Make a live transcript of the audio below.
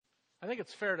I think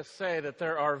it's fair to say that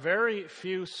there are very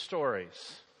few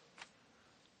stories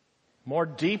more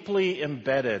deeply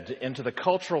embedded into the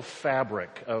cultural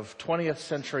fabric of 20th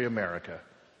century America,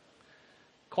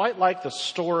 quite like the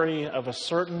story of a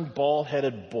certain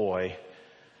bald-headed boy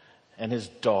and his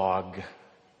dog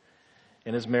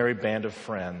and his merry band of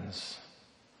friends.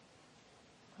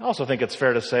 I also think it's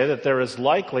fair to say that there is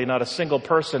likely not a single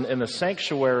person in the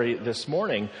sanctuary this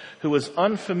morning who is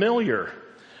unfamiliar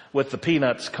with the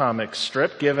Peanuts comic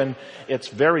strip, given its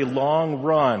very long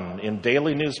run in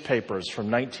daily newspapers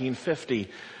from 1950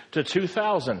 to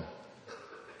 2000.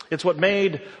 It's what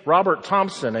made Robert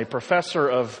Thompson, a professor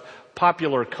of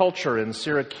popular culture in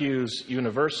Syracuse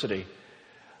University,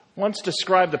 once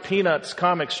described the Peanuts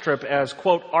comic strip as,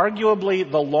 quote, arguably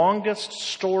the longest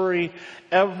story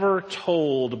ever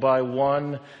told by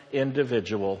one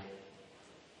individual.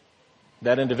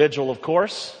 That individual, of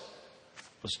course,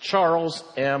 was Charles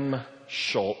M.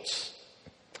 Schulz,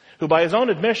 who by his own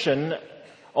admission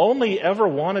only ever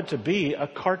wanted to be a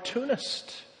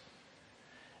cartoonist.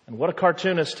 And what a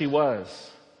cartoonist he was.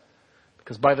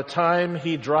 Because by the time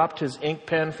he dropped his ink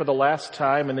pen for the last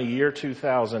time in the year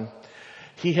 2000,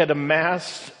 he had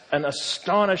amassed an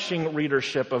astonishing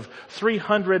readership of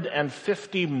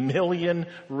 350 million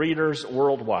readers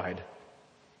worldwide.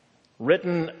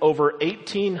 Written over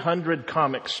 1,800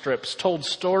 comic strips, told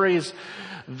stories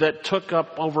that took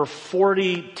up over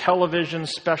 40 television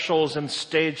specials and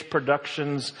stage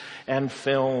productions and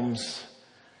films.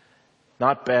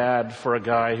 Not bad for a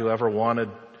guy who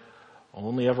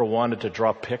only ever wanted to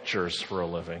draw pictures for a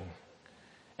living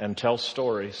and tell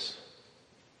stories.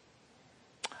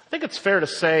 I think it's fair to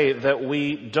say that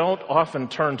we don't often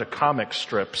turn to comic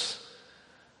strips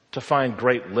to find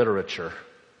great literature.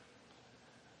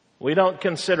 We don't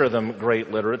consider them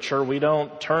great literature. We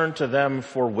don't turn to them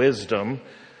for wisdom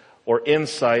or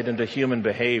insight into human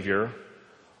behavior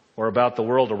or about the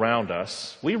world around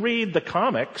us. We read the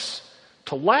comics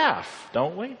to laugh,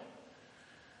 don't we?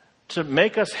 To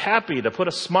make us happy, to put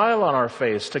a smile on our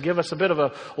face, to give us a bit of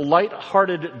a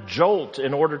light-hearted jolt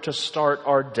in order to start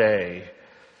our day.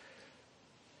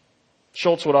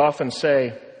 Schulz would often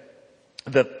say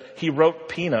that he wrote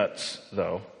Peanuts,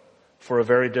 though, for a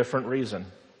very different reason.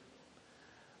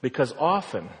 Because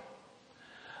often,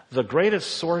 the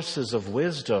greatest sources of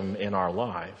wisdom in our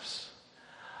lives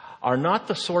are not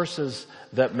the sources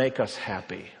that make us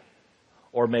happy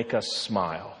or make us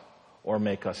smile or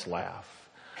make us laugh.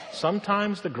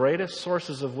 Sometimes the greatest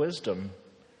sources of wisdom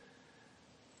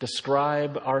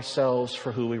describe ourselves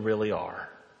for who we really are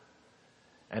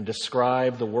and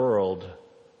describe the world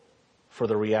for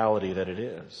the reality that it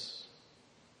is.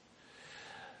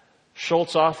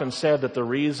 Schulz often said that the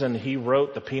reason he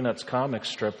wrote the Peanuts comic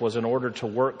strip was in order to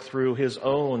work through his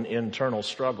own internal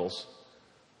struggles,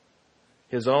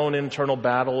 his own internal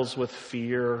battles with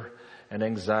fear and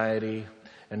anxiety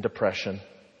and depression.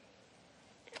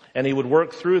 And he would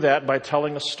work through that by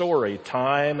telling a story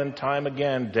time and time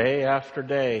again, day after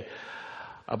day,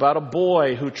 about a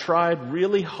boy who tried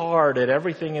really hard at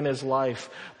everything in his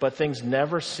life, but things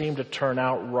never seemed to turn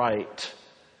out right.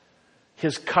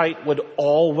 His kite would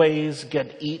always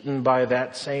get eaten by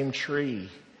that same tree.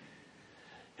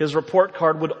 His report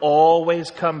card would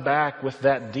always come back with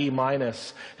that D-.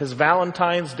 His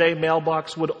Valentine's Day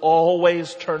mailbox would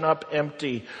always turn up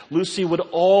empty. Lucy would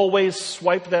always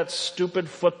swipe that stupid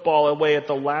football away at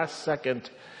the last second.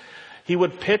 He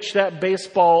would pitch that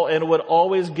baseball and it would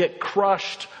always get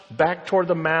crushed back toward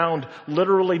the mound,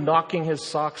 literally knocking his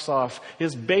socks off.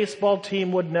 His baseball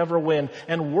team would never win.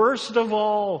 And worst of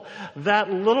all,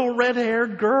 that little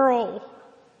red-haired girl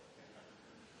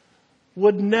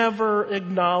would never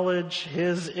acknowledge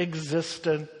his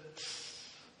existence.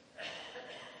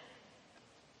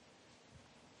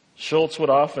 Schulz would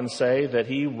often say that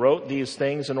he wrote these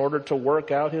things in order to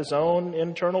work out his own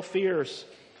internal fears.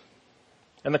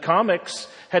 And the comics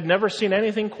had never seen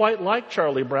anything quite like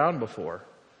Charlie Brown before.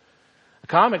 The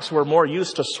comics were more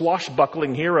used to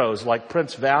swashbuckling heroes like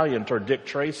Prince Valiant or Dick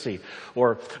Tracy,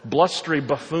 or blustery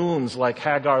buffoons like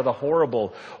Hagar the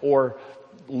Horrible, or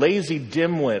lazy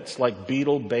dimwits like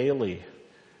Beetle Bailey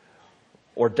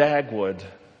or Dagwood,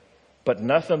 but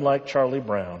nothing like Charlie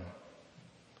Brown.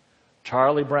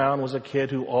 Charlie Brown was a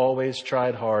kid who always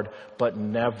tried hard, but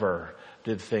never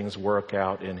did things work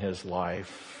out in his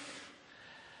life.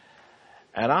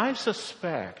 And I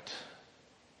suspect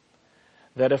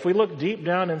that if we look deep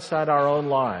down inside our own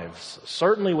lives,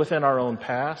 certainly within our own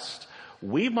past,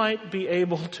 we might be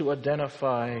able to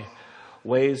identify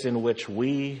ways in which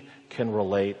we can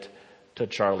relate to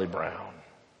Charlie Brown.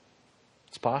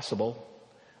 It's possible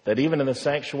that even in the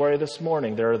sanctuary this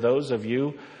morning, there are those of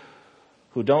you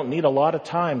who don't need a lot of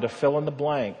time to fill in the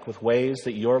blank with ways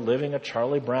that you're living a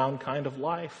Charlie Brown kind of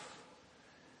life.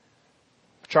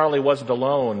 Charlie wasn't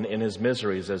alone in his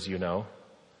miseries, as you know.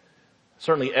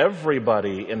 Certainly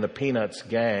everybody in the Peanuts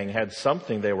gang had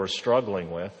something they were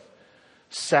struggling with.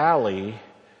 Sally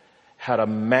had a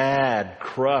mad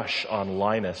crush on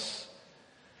Linus,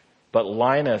 but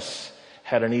Linus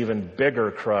had an even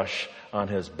bigger crush on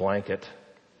his blanket.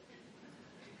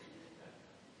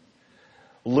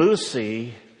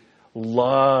 Lucy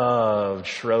loved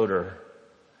Schroeder,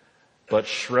 but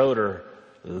Schroeder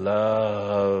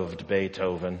loved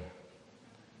Beethoven.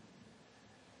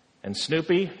 And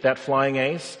Snoopy, that flying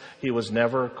ace, he was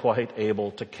never quite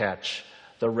able to catch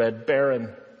the Red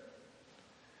Baron.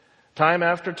 Time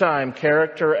after time,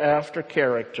 character after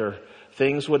character,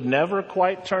 things would never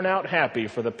quite turn out happy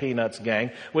for the Peanuts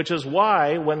gang, which is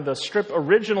why when the strip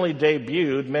originally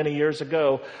debuted many years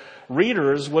ago,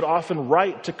 readers would often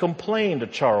write to complain to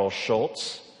Charles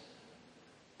Schulz.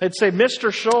 They'd say,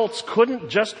 Mr. Schulz, couldn't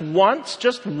just once,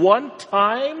 just one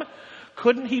time,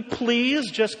 couldn't he please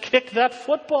just kick that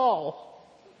football?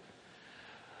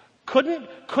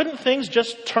 Couldn't things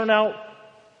just turn out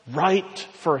right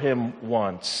for him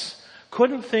once?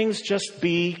 Couldn't things just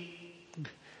be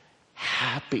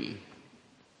happy?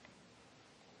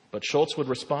 But Schulz would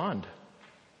respond.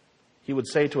 He would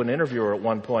say to an interviewer at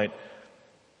one point,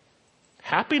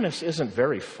 happiness isn't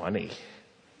very funny.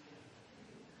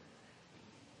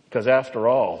 Because after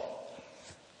all,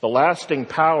 the lasting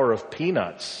power of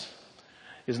Peanuts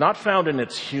is not found in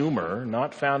its humor,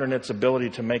 not found in its ability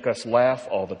to make us laugh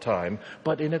all the time,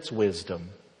 but in its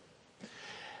wisdom.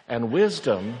 And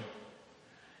wisdom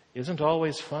isn't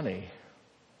always funny.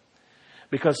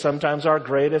 Because sometimes our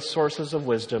greatest sources of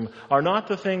wisdom are not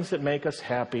the things that make us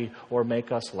happy or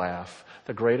make us laugh.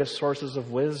 The greatest sources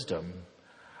of wisdom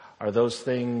are those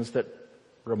things that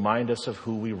remind us of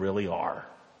who we really are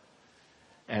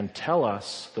and tell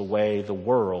us the way the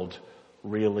world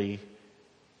really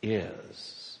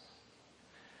is.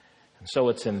 And so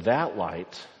it's in that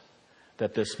light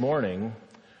that this morning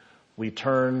we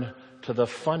turn to the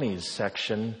funnies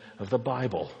section of the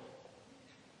Bible.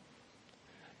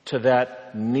 To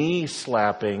that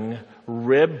knee-slapping,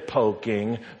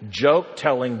 rib-poking,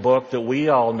 joke-telling book that we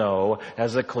all know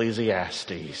as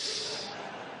Ecclesiastes.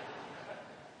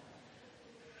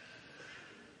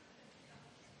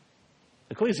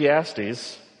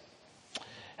 Ecclesiastes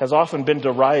has often been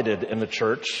derided in the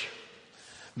church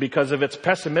because of its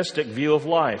pessimistic view of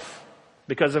life,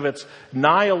 because of its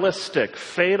nihilistic,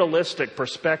 fatalistic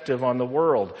perspective on the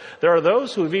world. There are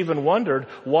those who have even wondered,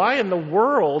 why in the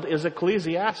world is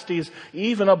Ecclesiastes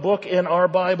even a book in our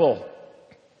Bible?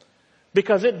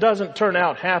 Because it doesn't turn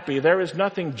out happy. There is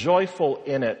nothing joyful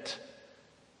in it.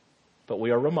 But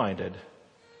we are reminded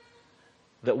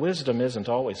that wisdom isn't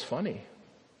always funny.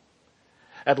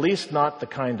 At least not the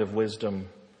kind of wisdom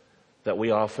that we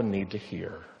often need to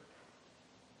hear.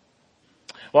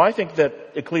 Well, I think that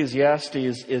Ecclesiastes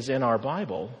is in our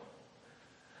Bible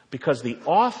because the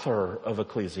author of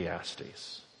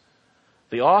Ecclesiastes,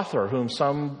 the author whom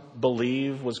some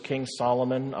believe was King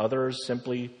Solomon, others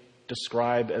simply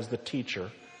describe as the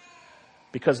teacher,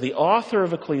 because the author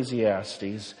of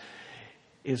Ecclesiastes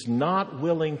is not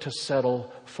willing to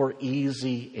settle for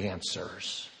easy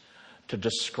answers to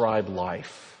describe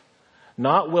life,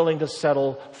 not willing to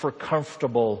settle for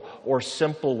comfortable or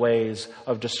simple ways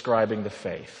of describing the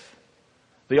faith.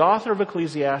 The author of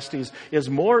Ecclesiastes is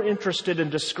more interested in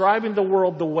describing the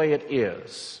world the way it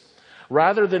is,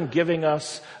 rather than giving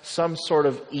us some sort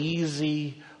of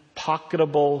easy,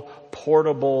 pocketable,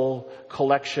 portable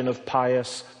collection of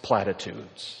pious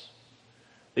platitudes.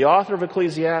 The author of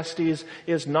Ecclesiastes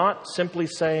is not simply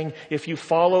saying, if you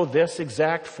follow this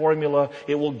exact formula,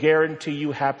 it will guarantee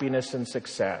you happiness and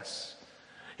success.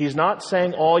 He's not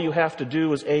saying all you have to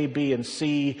do is A, B, and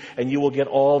C, and you will get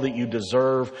all that you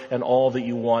deserve and all that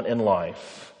you want in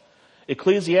life.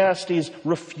 Ecclesiastes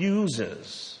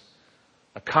refuses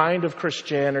a kind of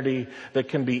Christianity that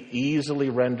can be easily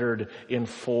rendered in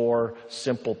 4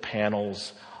 simple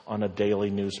panels on a daily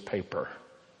newspaper.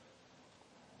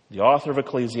 The author of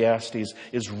Ecclesiastes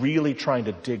is really trying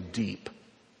to dig deep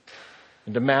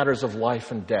into matters of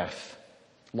life and death,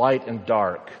 light and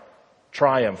dark,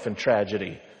 triumph and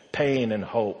tragedy, pain and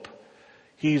hope.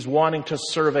 He's wanting to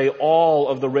survey all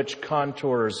of the rich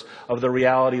contours of the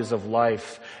realities of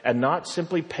life and not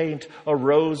simply paint a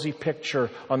rosy picture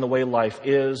on the way life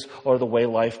is or the way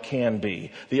life can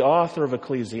be. The author of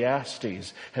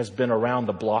Ecclesiastes has been around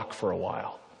the block for a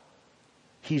while.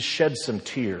 He's shed some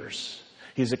tears.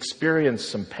 He's experienced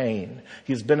some pain.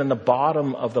 He's been in the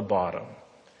bottom of the bottom.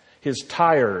 His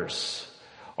tires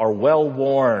are well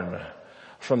worn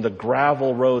from the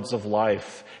gravel roads of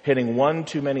life, hitting one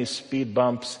too many speed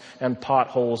bumps and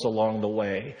potholes along the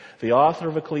way. The author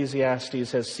of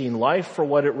Ecclesiastes has seen life for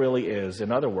what it really is.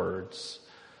 In other words,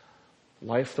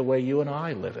 life the way you and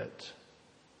I live it.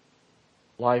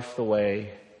 Life the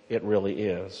way it really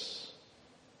is.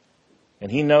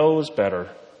 And he knows better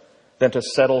than to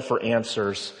settle for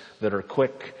answers that are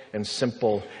quick and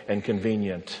simple and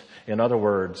convenient. In other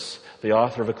words, the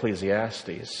author of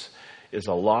Ecclesiastes is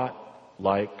a lot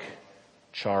like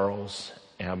Charles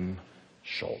M.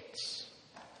 Schulz.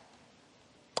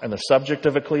 And the subject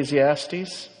of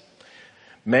Ecclesiastes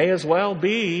may as well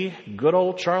be good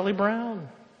old Charlie Brown.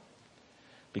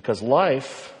 Because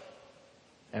life,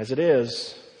 as it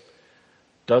is,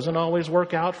 doesn't always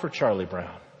work out for Charlie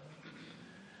Brown.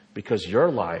 Because your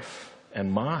life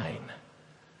and mine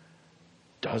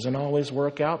doesn't always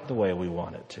work out the way we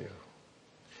want it to.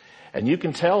 And you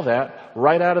can tell that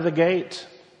right out of the gate.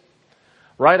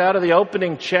 Right out of the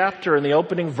opening chapter and the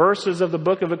opening verses of the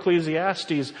book of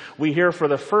Ecclesiastes, we hear for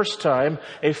the first time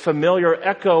a familiar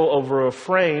echo of a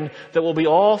refrain that will be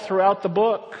all throughout the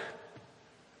book.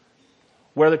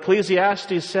 Where the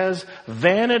Ecclesiastes says,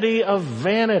 vanity of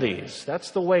vanities.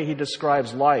 That's the way he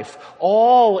describes life.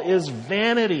 All is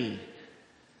vanity.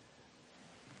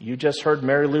 You just heard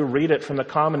Mary Lou read it from the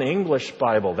Common English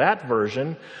Bible. That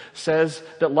version says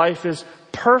that life is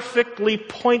perfectly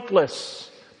pointless.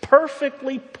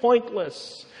 Perfectly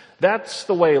pointless. That's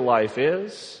the way life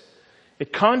is.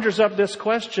 It conjures up this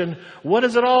question, what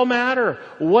does it all matter?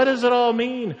 What does it all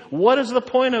mean? What is the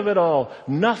point of it all?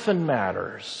 Nothing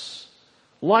matters.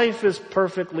 Life is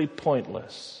perfectly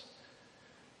pointless.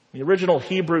 In the original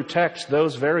Hebrew text,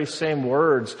 those very same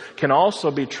words can also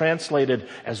be translated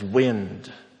as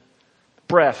wind,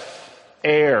 breath,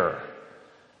 air.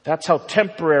 That's how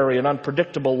temporary and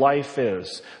unpredictable life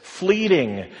is.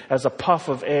 Fleeting as a puff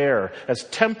of air, as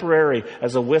temporary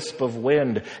as a wisp of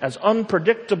wind, as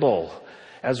unpredictable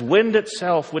as wind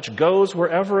itself, which goes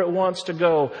wherever it wants to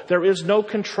go. There is no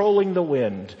controlling the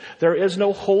wind. There is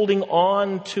no holding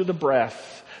on to the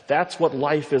breath. That's what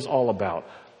life is all about.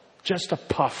 Just a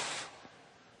puff.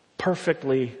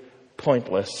 Perfectly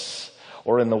pointless.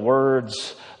 Or in the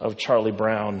words of Charlie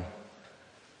Brown,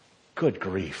 good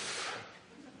grief.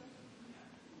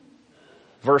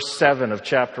 Verse 7 of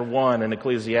chapter 1 in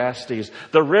Ecclesiastes,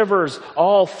 the rivers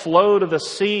all flow to the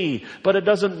sea, but it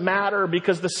doesn't matter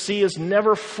because the sea is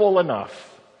never full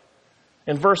enough.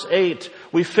 In verse 8,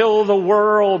 we fill the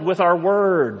world with our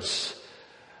words,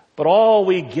 but all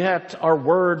we get are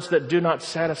words that do not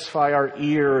satisfy our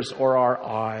ears or our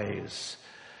eyes.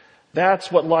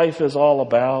 That's what life is all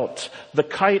about. The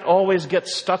kite always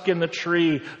gets stuck in the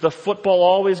tree. The football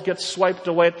always gets swiped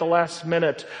away at the last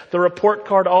minute. The report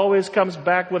card always comes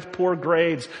back with poor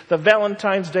grades. The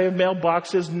Valentine's Day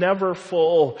mailbox is never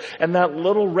full. And that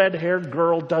little red-haired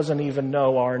girl doesn't even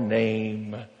know our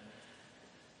name.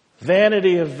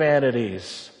 Vanity of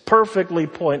vanities. Perfectly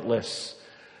pointless.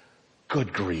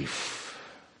 Good grief.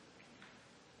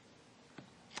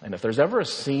 And if there's ever a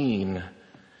scene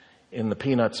in the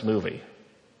Peanuts movie,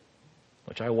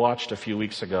 which I watched a few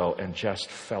weeks ago and just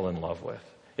fell in love with.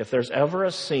 If there's ever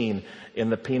a scene in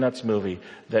the Peanuts movie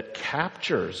that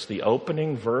captures the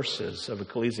opening verses of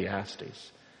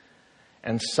Ecclesiastes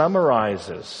and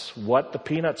summarizes what the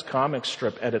Peanuts comic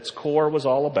strip at its core was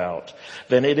all about,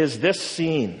 then it is this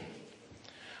scene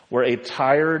where a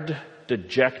tired,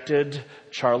 dejected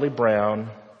Charlie Brown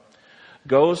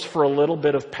goes for a little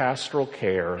bit of pastoral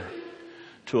care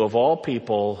to, of all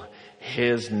people,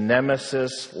 his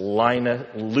nemesis,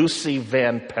 Lucy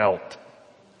Van Pelt,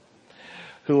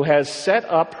 who has set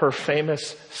up her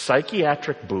famous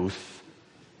psychiatric booth.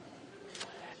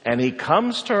 And he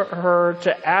comes to her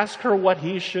to ask her what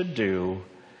he should do.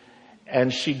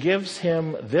 And she gives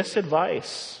him this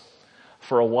advice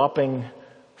for a whopping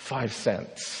 5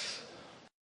 cents.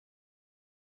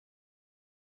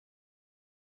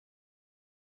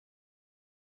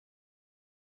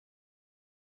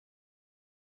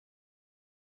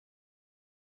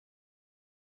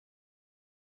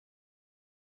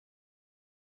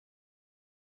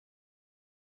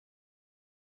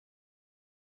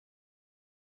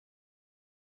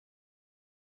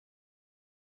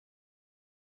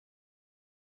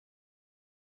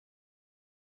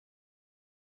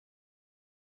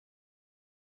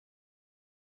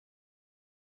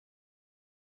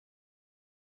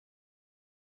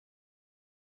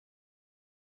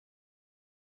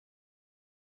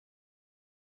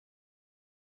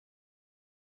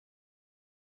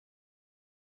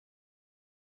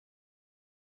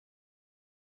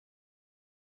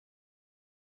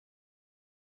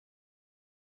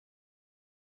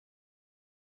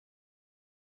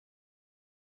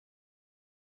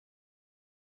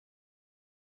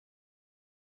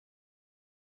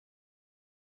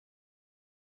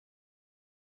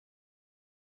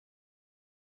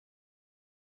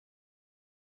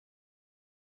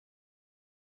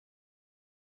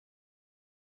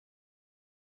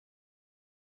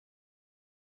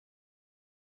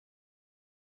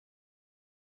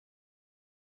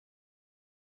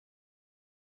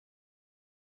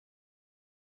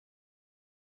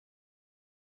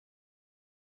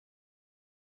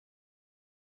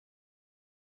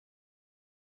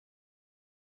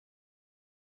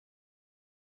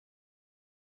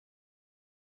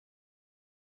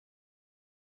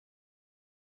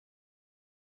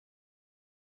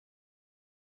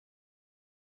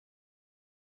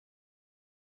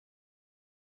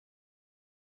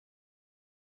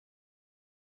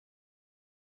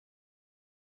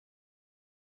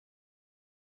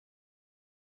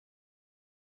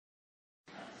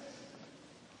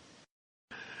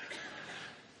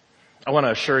 I want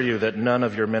to assure you that none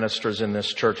of your ministers in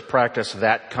this church practice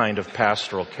that kind of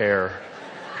pastoral care.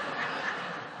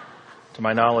 To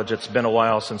my knowledge, it's been a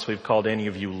while since we've called any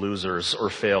of you losers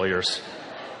or failures.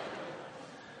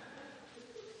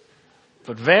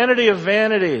 But vanity of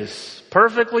vanities,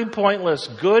 perfectly pointless,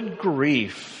 good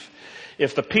grief.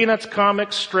 If the Peanuts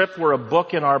comic strip were a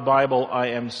book in our Bible, I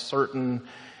am certain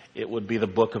it would be the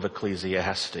book of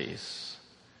Ecclesiastes.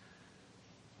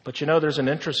 But you know, there's an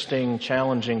interesting,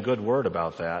 challenging, good word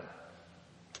about that.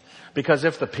 Because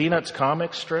if the Peanuts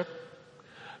comic strip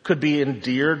could be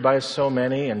endeared by so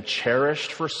many and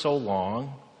cherished for so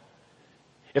long,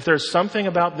 if there's something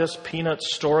about this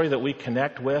Peanuts story that we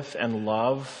connect with and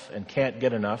love and can't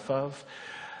get enough of,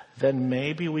 then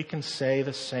maybe we can say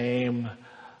the same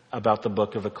about the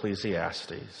book of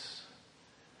Ecclesiastes.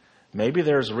 Maybe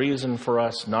there's reason for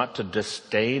us not to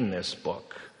disdain this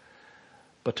book,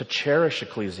 but to cherish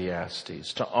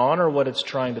Ecclesiastes, to honor what it's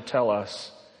trying to tell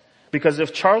us. Because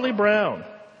if Charlie Brown,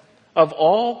 of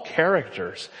all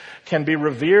characters, can be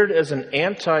revered as an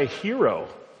anti-hero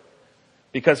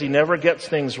because he never gets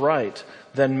things right,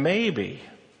 then maybe,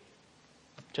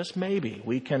 just maybe,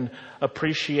 we can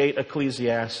appreciate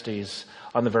Ecclesiastes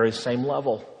on the very same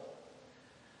level.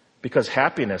 Because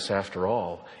happiness, after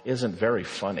all, isn't very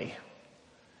funny.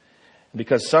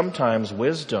 Because sometimes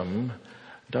wisdom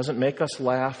doesn't make us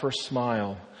laugh or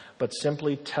smile, but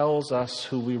simply tells us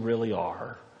who we really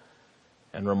are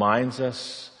and reminds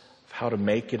us of how to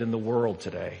make it in the world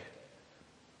today.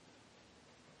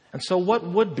 And so what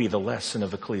would be the lesson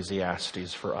of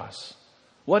Ecclesiastes for us?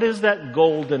 What is that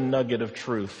golden nugget of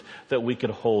truth that we could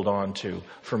hold on to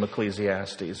from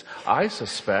Ecclesiastes? I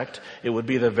suspect it would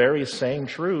be the very same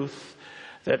truth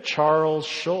that Charles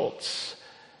Schulz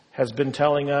has been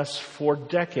telling us for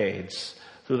decades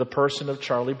through the person of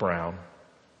Charlie Brown.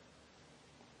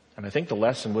 And I think the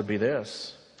lesson would be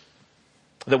this: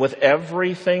 that with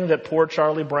everything that poor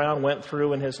Charlie Brown went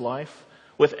through in his life,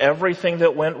 with everything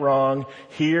that went wrong,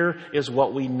 here is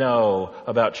what we know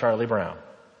about Charlie Brown.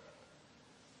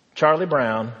 Charlie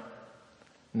Brown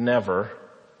never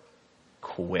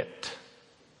quit,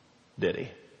 did he?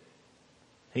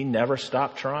 He never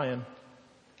stopped trying.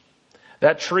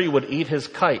 That tree would eat his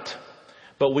kite,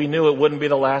 but we knew it wouldn't be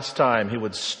the last time he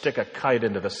would stick a kite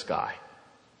into the sky.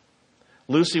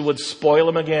 Lucy would spoil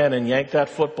him again and yank that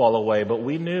football away, but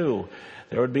we knew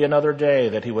there would be another day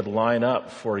that he would line up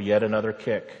for yet another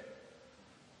kick.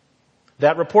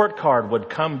 That report card would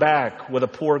come back with a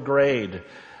poor grade.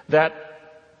 That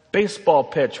baseball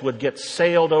pitch would get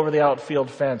sailed over the outfield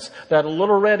fence. That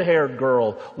little red-haired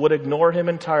girl would ignore him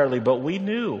entirely, but we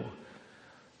knew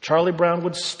Charlie Brown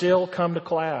would still come to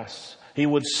class. He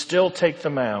would still take the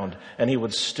mound, and he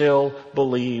would still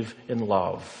believe in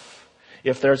love.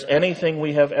 If there's anything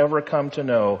we have ever come to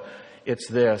know, it's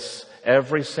this: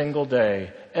 every single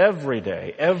day,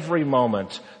 every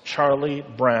moment, Charlie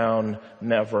Brown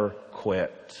never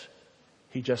quit.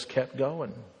 He just kept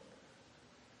going.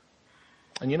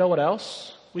 And you know what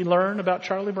else we learn about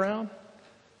Charlie Brown?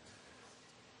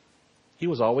 He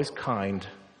was always kind.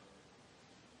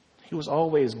 He was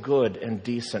always good and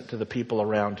decent to the people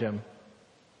around him.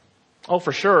 Oh,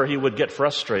 for sure, he would get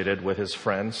frustrated with his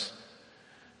friends.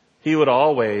 He would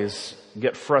always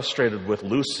get frustrated with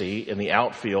Lucy in the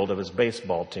outfield of his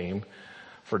baseball team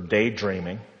for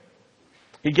daydreaming.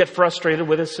 He'd get frustrated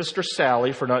with his sister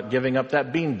Sally for not giving up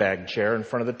that beanbag chair in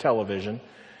front of the television.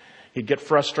 He'd get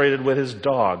frustrated with his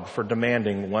dog for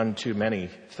demanding one too many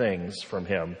things from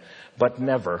him. But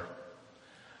never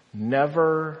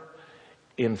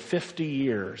in 50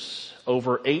 years,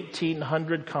 over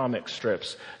 1,800 comic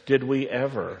strips, did we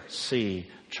ever see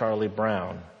Charlie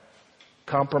Brown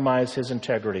compromise his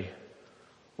integrity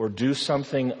or do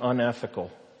something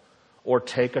unethical or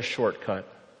take a shortcut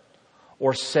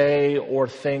or say or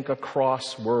think a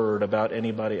cross word about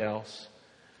anybody else.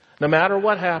 No matter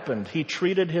what happened, he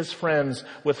treated his friends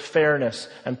with fairness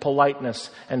and politeness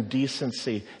and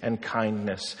decency and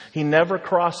kindness. He never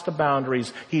crossed the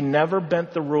boundaries. He never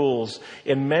bent the rules.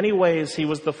 In many ways, he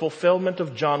was the fulfillment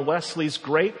of John Wesley's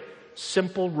great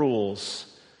simple rules.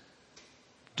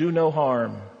 Do no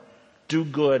harm. Do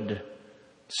good.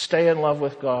 Stay in love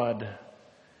with God.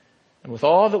 And with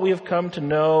all that we have come to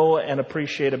know and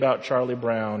appreciate about Charlie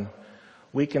Brown,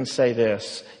 we can say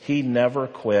this: he never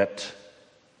quit.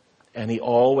 And he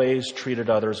always treated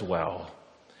others well.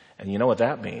 And you know what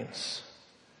that means?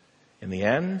 In the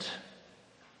end,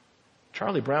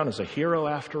 Charlie Brown is a hero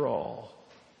after all.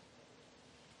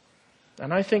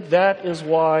 And I think that is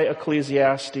why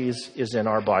Ecclesiastes is in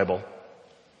our Bible.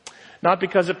 Not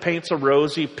because it paints a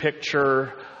rosy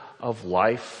picture of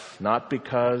life, not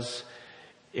because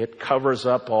It covers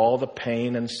up all the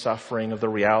pain and suffering of the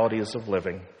realities of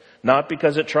living. Not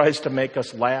because it tries to make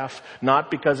us laugh, not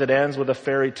because it ends with a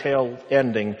fairy tale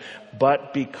ending,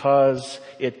 but because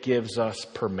it gives us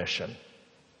permission.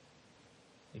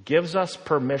 It gives us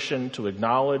permission to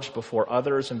acknowledge before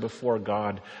others and before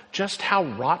God just how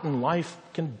rotten life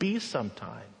can be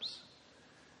sometimes.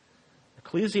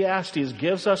 Ecclesiastes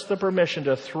gives us the permission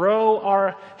to throw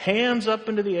our hands up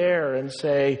into the air and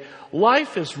say,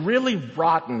 life is really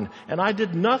rotten and I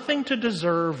did nothing to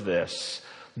deserve this.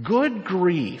 Good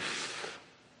grief.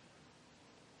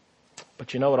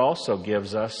 But it also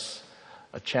gives us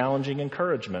a challenging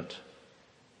encouragement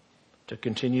to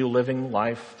continue living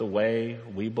life the way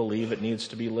we believe it needs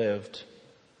to be lived,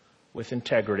 with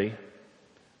integrity,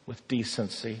 with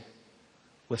decency,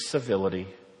 with civility,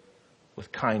 with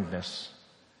kindness,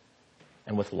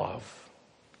 and with love.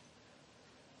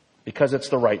 Because it's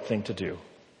the right thing to do.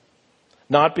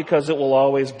 Not because it will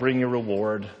always bring you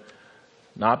reward,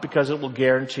 not because it will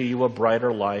guarantee you a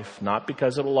brighter life, not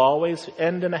because it will always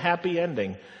end in a happy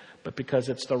ending, but because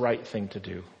it's the right thing to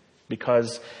do.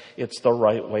 Because it's the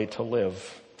right way to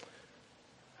live.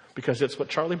 Because it's what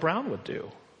Charlie Brown would do.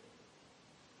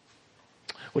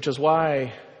 Which is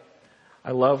why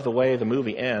I love the way the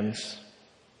movie ends.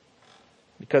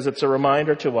 Because it's a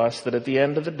reminder to us that at the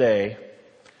end of the day,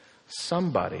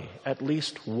 somebody, at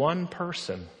least one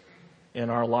person in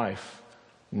our life,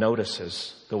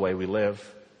 notices the way we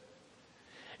live.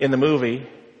 In the movie,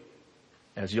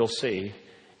 as you'll see,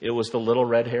 it was the little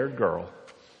red-haired girl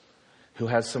who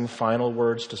has some final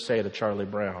words to say to Charlie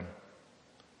Brown.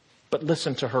 But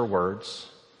listen to her words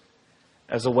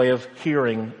as a way of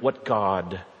hearing what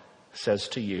God says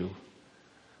to you,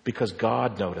 because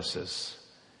God notices,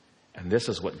 and this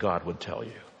is what God would tell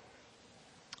you.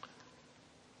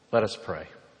 Let us pray.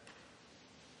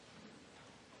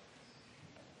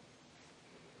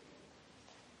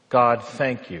 God,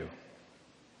 thank you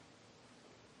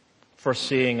for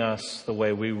seeing us the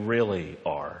way we really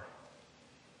are.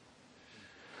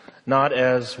 Not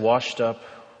as washed up,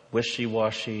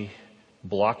 wishy-washy,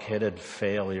 block-headed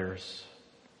failures,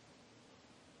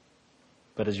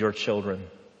 but as your children,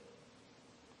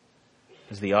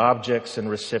 as the objects and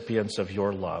recipients of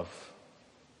your love.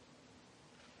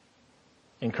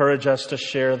 Encourage us to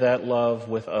share that love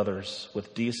with others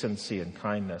with decency and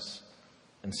kindness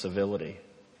and civility,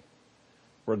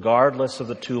 regardless of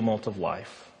the tumult of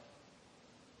life.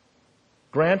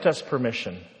 Grant us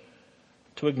permission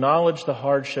to acknowledge the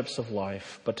hardships of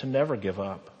life, but to never give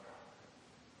up.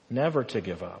 Never to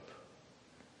give up.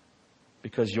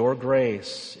 Because your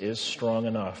grace is strong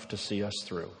enough to see us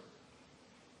through.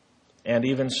 And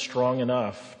even strong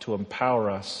enough to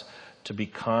empower us to be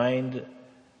kind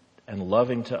and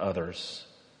loving to others,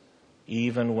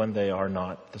 even when they are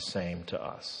not the same to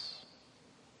us.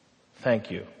 Thank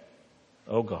you,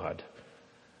 O God,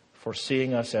 for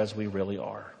seeing us as we really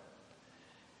are,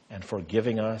 and for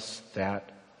giving us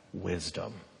that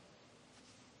wisdom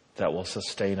that will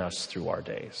sustain us through our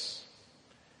days.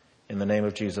 In the name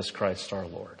of Jesus Christ our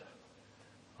Lord.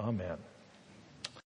 Amen.